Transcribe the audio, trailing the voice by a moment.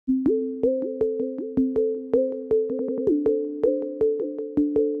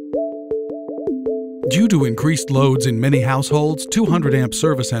Due to increased loads in many households, 200 amp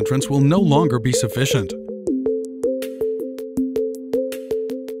service entrance will no longer be sufficient.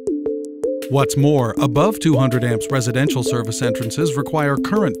 What's more, above 200 amps residential service entrances require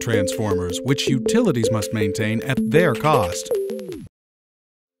current transformers, which utilities must maintain at their cost.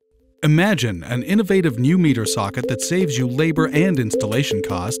 Imagine an innovative new meter socket that saves you labor and installation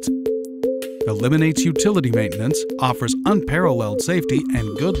costs, eliminates utility maintenance, offers unparalleled safety,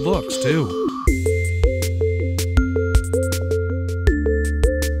 and good looks too.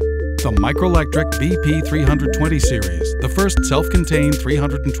 The Microlectric BP320 Series, the first self-contained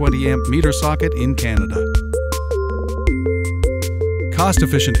 320 amp meter socket in Canada.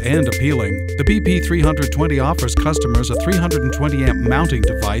 Cost-efficient and appealing, the BP320 offers customers a 320 amp mounting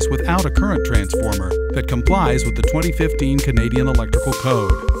device without a current transformer that complies with the 2015 Canadian Electrical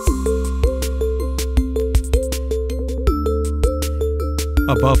Code.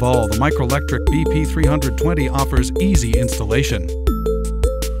 Above all, the Microlectric BP320 offers easy installation.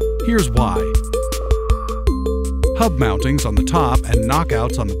 Here's why. Hub mountings on the top and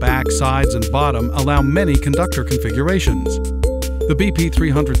knockouts on the back, sides, and bottom allow many conductor configurations. The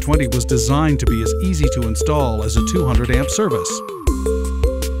BP320 was designed to be as easy to install as a 200 amp service.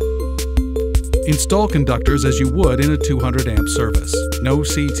 Install conductors as you would in a 200 amp service. No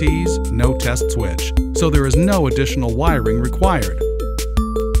CTs, no test switch, so there is no additional wiring required.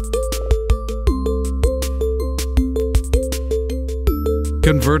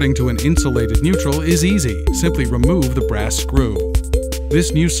 Converting to an insulated neutral is easy. Simply remove the brass screw.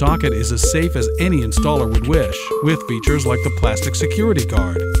 This new socket is as safe as any installer would wish, with features like the plastic security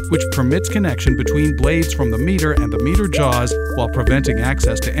guard, which permits connection between blades from the meter and the meter jaws while preventing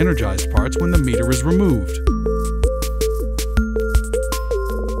access to energized parts when the meter is removed.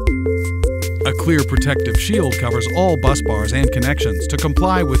 A clear protective shield covers all bus bars and connections to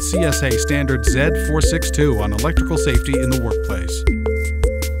comply with CSA Standard Z22.2 on electrical safety in the workplace.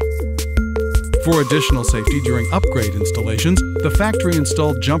 For additional safety during upgrade installations, the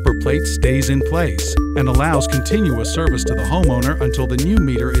factory-installed jumper plate stays in place and allows continuous service to the homeowner until the new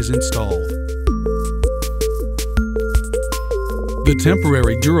meter is installed. The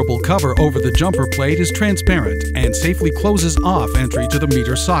temporary durable cover over the jumper plate is transparent and safely closes off entry to the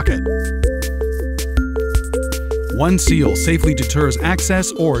meter socket. One seal safely deters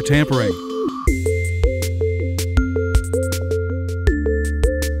access or tampering.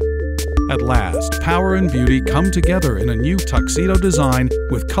 At last, power and beauty come together in a new tuxedo design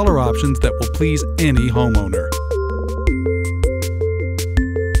with color options that will please any homeowner.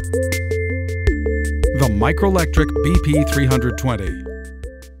 The Microlectric BP320.